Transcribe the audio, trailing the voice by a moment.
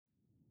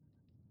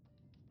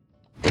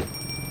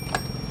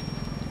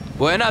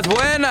Buenas,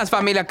 buenas,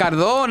 familia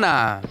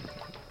Cardona.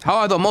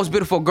 How are the most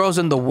beautiful girls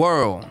in the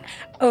world?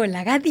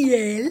 Hola,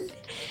 Gadiel.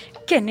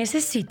 ¿Qué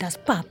necesitas,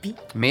 papi?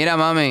 Mira,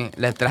 mami,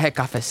 les traje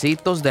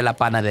cafecitos de la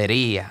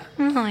panadería.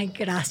 Ay,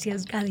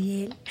 gracias,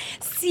 Gadiel.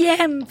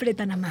 Siempre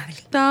tan amable.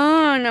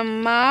 Tan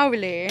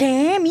amable.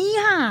 ¿Qué,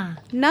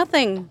 mija?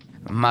 Nothing.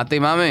 Mati,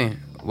 mami,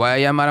 voy a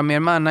llamar a mi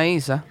hermana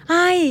Isa.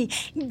 Ay,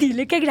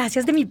 dile que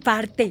gracias de mi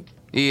parte.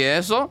 ¿Y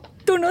eso?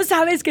 Tú no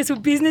sabes que su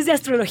business de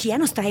astrología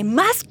nos trae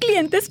más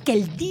clientes que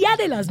el Día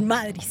de las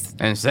Madres.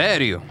 ¿En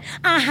serio?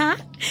 Ajá.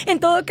 En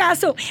todo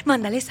caso,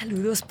 mándale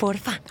saludos,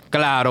 porfa.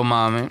 Claro,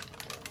 mami.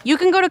 You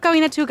can go to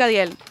cabina too,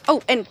 Gadiel.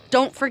 Oh, and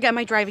don't forget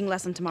my driving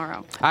lesson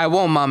tomorrow. I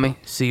won't, mami.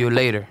 See you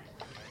later.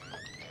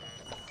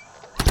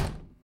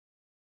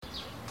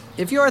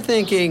 If you're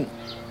thinking,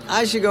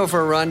 I should go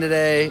for a run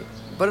today,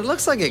 but it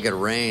looks like it could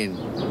rain,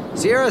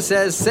 Sierra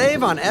says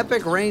save on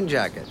epic rain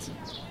jackets.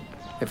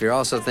 If you're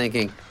also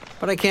thinking,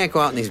 but I can't go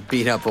out in these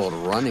beat-up old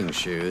running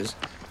shoes,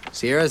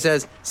 Sierra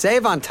says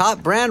save on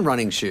top brand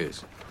running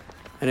shoes.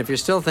 And if you're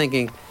still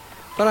thinking,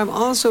 but I'm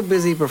also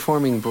busy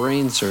performing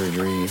brain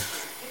surgery,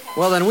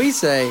 well, then we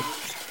say,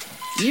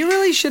 you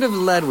really should have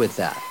led with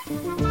that.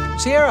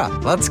 Sierra,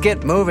 let's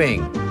get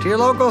moving to your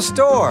local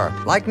store,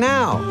 like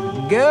now.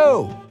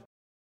 Go!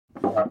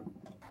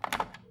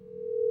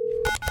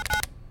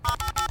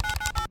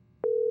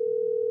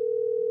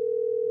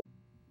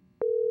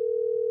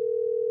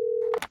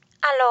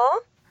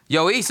 ¿Aló?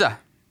 Yo,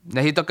 Isa,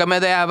 necesito que me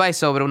dé advice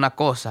sobre una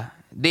cosa.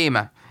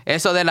 Dime,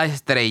 eso de las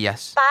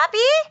estrellas. ¿Papi?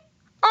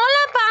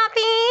 Hola,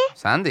 papi.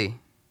 ¿Sandy?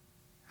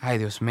 Ay,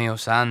 Dios mío,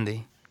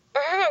 Sandy.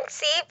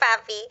 Sí,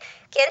 papi.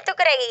 ¿Quién tú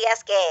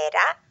creías que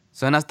era?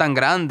 Suenas tan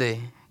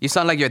grande. You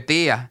sound like your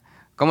tía.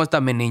 ¿Cómo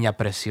está mi niña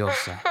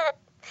preciosa?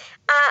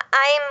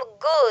 I'm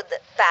good,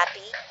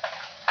 papi.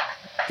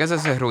 ¿Qué es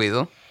ese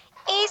ruido?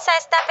 Isa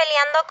está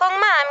peleando con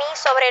mami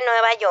sobre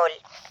Nueva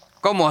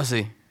York. ¿Cómo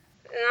así?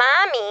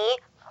 Mami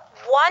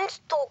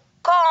wants to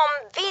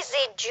come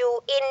visit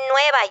you in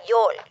Nueva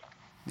York.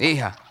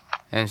 Hija,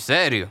 ¿en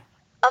serio?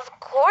 Of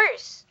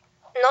course.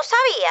 ¿No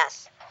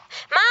sabías?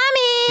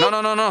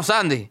 ¡Mami! No,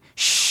 Sandy.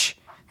 Shh.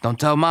 Don't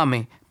tell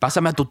mommy.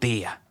 Pásame a tu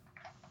tía.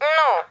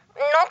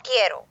 No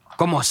quiero.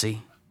 ¿Cómo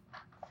así?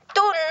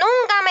 Tú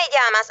nunca me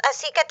llamas,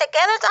 así que te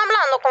quedas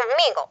hablando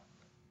conmigo.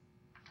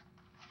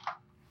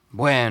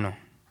 Bueno,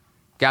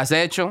 ¿qué has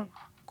hecho?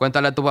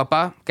 Cuéntale a tu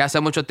papá que hace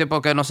mucho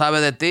tiempo que no sabe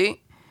de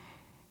ti.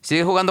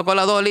 ¿Sigues jugando con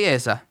la Dolly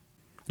esa?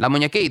 ¿La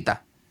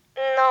muñequita?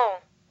 No,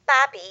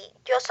 papi,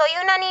 yo soy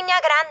una niña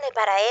grande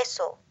para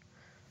eso.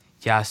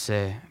 Ya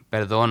sé.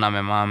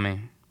 Perdóname,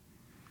 mami.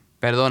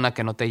 Perdona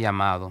que no te he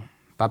llamado.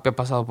 Papi ha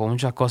pasado por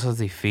muchas cosas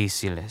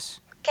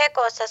difíciles. ¿Qué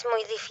cosas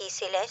muy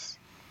difíciles?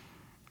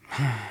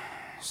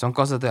 Son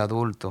cosas de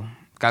adulto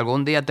que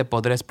algún día te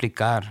podré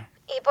explicar.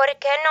 ¿Y por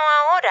qué no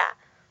ahora?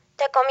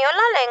 ¿Te comió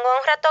la lengua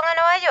un ratón en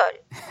Nueva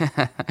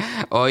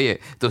York?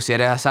 Oye, tú sí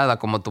eres asada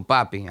como tu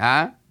papi,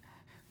 ¿ah?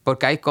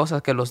 Porque hay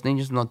cosas que los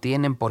niños no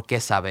tienen por qué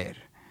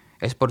saber.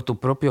 Es por tu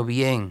propio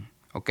bien.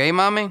 ¿Ok,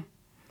 mami?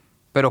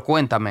 Pero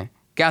cuéntame,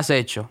 ¿qué has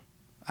hecho?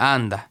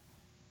 Anda.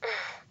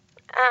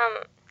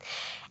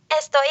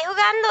 Estoy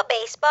jugando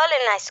béisbol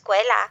en la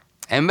escuela.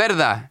 ¿En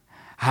verdad?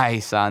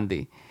 Ay,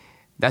 Sandy.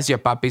 That's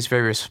your papi's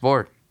favorite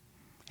sport.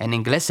 En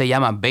inglés se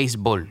llama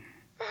béisbol.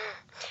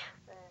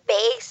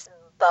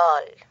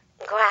 Béisbol.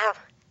 Wow.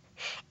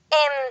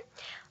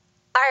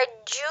 Are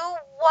you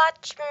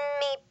watch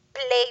me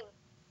play,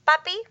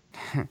 papi?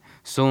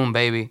 Soon,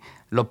 baby.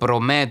 Lo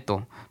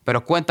prometo.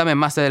 Pero cuéntame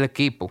más del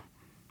equipo.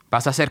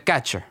 ¿Vas a ser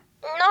catcher?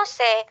 No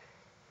sé.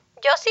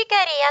 Yo sí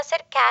quería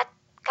ser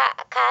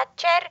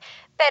catcher,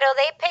 pero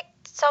they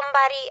picked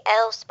somebody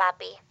else,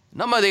 papi.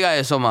 No me digas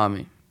eso,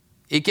 mami.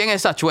 ¿Y quién es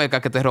esa chueca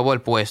que te robó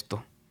el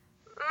puesto?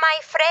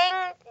 My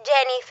friend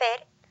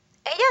Jennifer.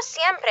 Ella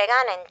siempre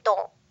gana en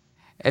todo.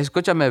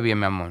 Escúchame bien,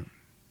 mi amor.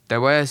 Te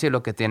voy a decir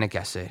lo que tienes que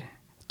hacer.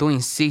 Tú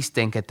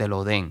insiste en que te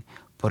lo den,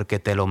 porque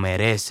te lo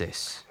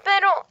mereces.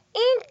 Pero, ¿y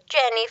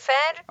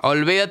Jennifer?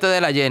 Olvídate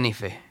de la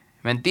Jennifer.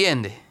 ¿Me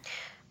entiendes?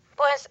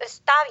 Pues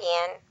está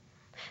bien.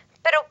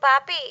 Pero,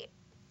 papi,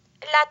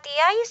 la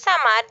tía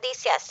Isamar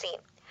dice así.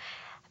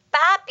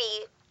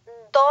 Papi,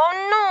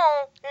 don't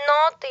know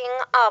nothing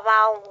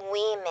about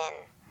women.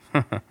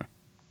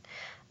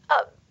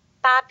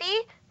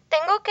 Papi,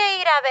 tengo que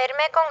ir a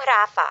verme con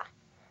Rafa.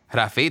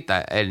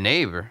 Rafita, el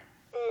neighbor.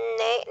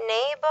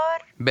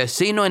 Neighbor.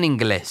 Vecino en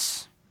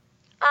inglés.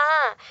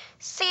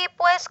 Sí,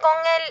 pues con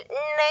el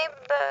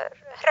neighbor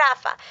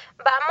Rafa.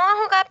 Vamos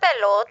a jugar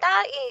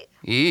pelota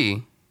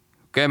 ¿Y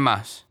qué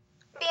más?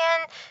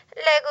 Bien,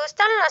 le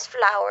gustan las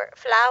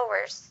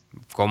flowers.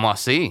 ¿Cómo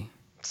así?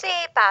 Sí,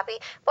 papi,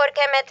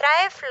 porque me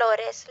trae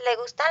flores. Le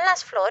gustan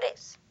las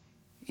flores.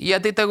 ¿Y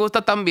a ti te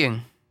gusta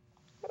también?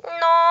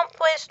 No,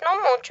 pues no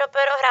mucho,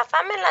 pero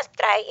Rafa me las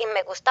trae y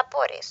me gusta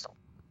por eso.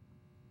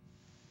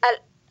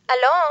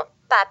 ¿Aló,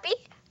 papi?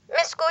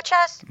 ¿Me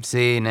escuchas?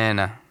 Sí,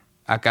 nena.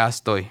 Acá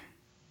estoy.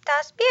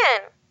 ¿Estás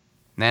bien?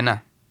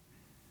 Nena,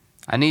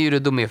 I need you to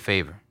do me a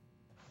favor.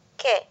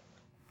 ¿Qué?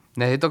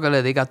 Necesito que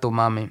le diga a tu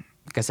mami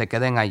que se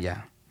queden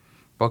allá.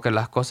 porque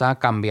las cosas han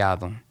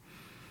cambiado.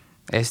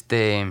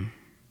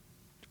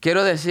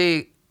 Quiero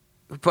decir,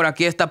 por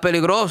aquí está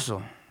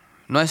peligroso.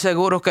 No es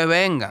seguro que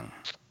vengan.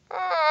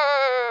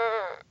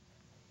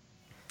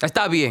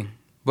 Está bien.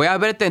 Voy a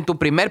verte en tu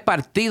primer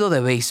partido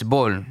de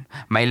béisbol,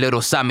 my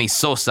little Sammy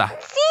Sosa.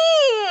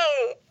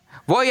 ¡Sí!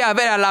 Voy a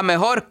ver a la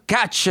mejor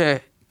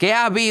catcher que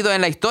ha habido en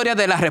la historia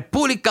de la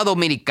República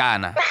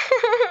Dominicana.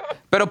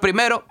 Pero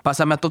primero,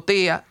 pásame a tu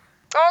tía.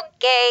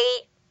 Ok.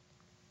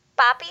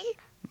 Papi,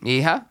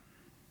 Hija,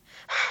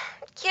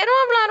 quiero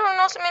hablar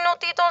unos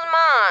minutitos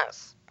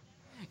más.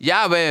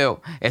 ya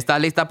veo.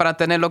 ¿Estás lista para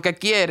tener lo que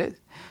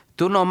quieres?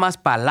 Tú nomás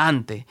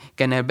pa'lante,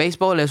 que en el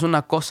béisbol es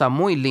una cosa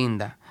muy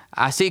linda.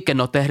 Así que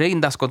no te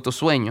rindas con tu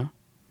sueño.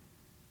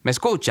 ¿Me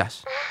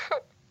escuchas?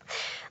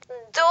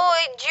 Do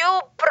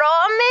you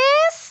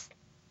promise?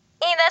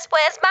 ¿Y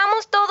después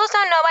vamos todos a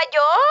Nueva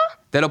York?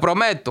 Te lo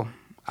prometo.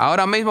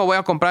 Ahora mismo voy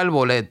a comprar el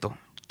boleto.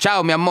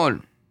 Chao, mi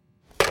amor.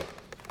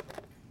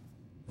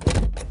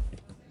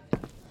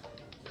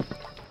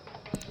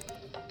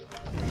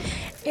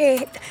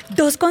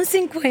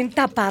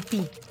 $2.50,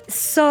 papi.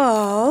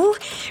 So,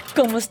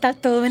 ¿cómo está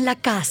todo en la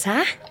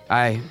casa?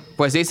 Ay,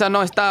 pues Isa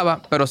no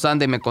estaba, pero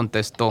Sandy me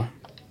contestó.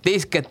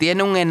 Dice que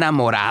tiene un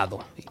enamorado.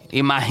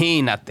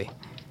 Imagínate.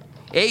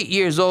 8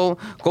 years old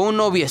con un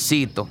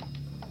noviecito.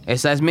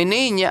 Esa es mi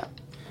niña.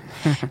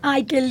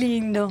 Ay, qué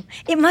lindo.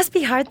 It must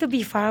be hard to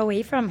be far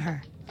away from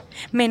her.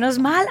 Menos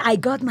mal, I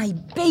got my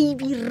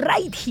baby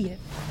right here.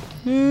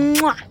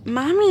 Mwah.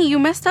 Mommy, you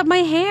messed up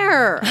my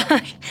hair.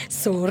 Ay,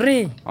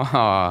 sorry.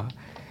 Ah,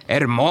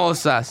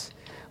 hermosas.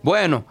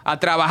 Bueno, a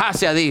trabajar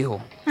se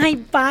dijo. Ay,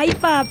 bye,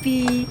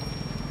 papi.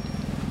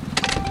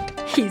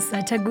 He's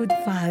such a good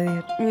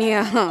father.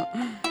 Yeah.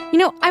 You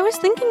know, I was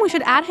thinking we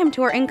should add him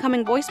to our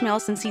incoming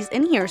voicemail since he's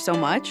in here so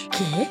much.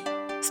 ¿Qué?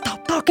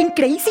 Stop talking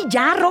crazy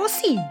ya,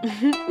 Rosie.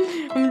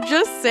 I'm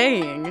just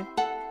saying.